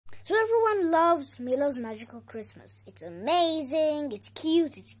So everyone loves Milo's Magical Christmas. It's amazing, it's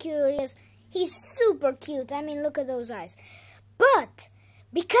cute, it's curious. He's super cute. I mean, look at those eyes. But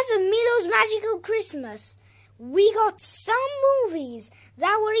because of Milo's Magical Christmas, we got some movies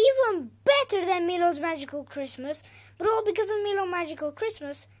that were even better than Milo's Magical Christmas, but all because of Milo's Magical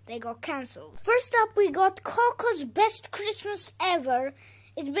Christmas, they got cancelled. First up, we got Coco's Best Christmas Ever.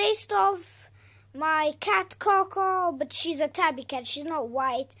 It's based off my cat Coco, but she's a tabby cat. She's not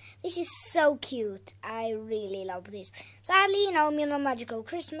white. This is so cute. I really love this. Sadly, Milo Magical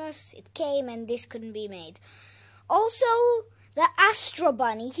Christmas, it came and this couldn't be made. Also, the Astro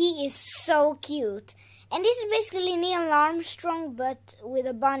Bunny. He is so cute. And this is basically Neil Armstrong, but with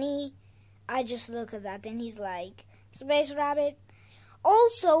a bunny. I just look at that and he's like, Space Rabbit.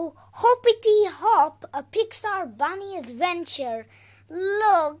 Also, Hoppity Hop, a Pixar bunny adventure.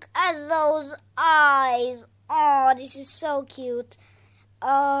 Look at those eyes. Oh, this is so cute.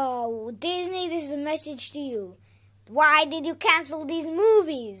 Oh, Disney, this is a message to you. Why did you cancel these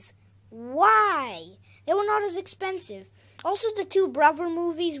movies? Why? They were not as expensive. Also, the two brother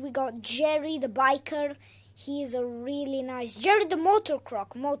movies, we got Jerry the Biker. He is a really nice... Jerry the Motor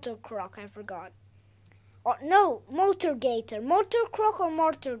Croc, I forgot. Or, no, Motor Gator. Motor Croc or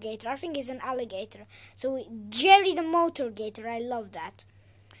Motor Gator? I think it's an alligator. So, Jerry the Motor Gator. I love that.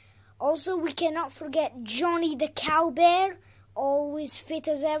 Also, we cannot forget Johnny the Cowbear. Always fit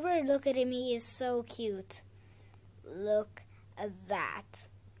as ever. Look at him. He is so cute. Look at that.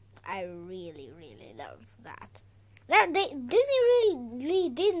 I really, really love that. Disney really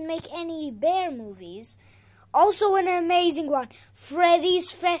didn't make any bear movies. Also, an amazing one. Freddy's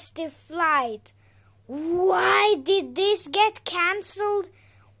Festive Flight. Why did this get cancelled?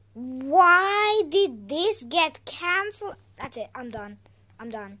 Why did this get cancelled? That's it. I'm done.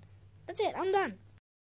 That's it. I'm done.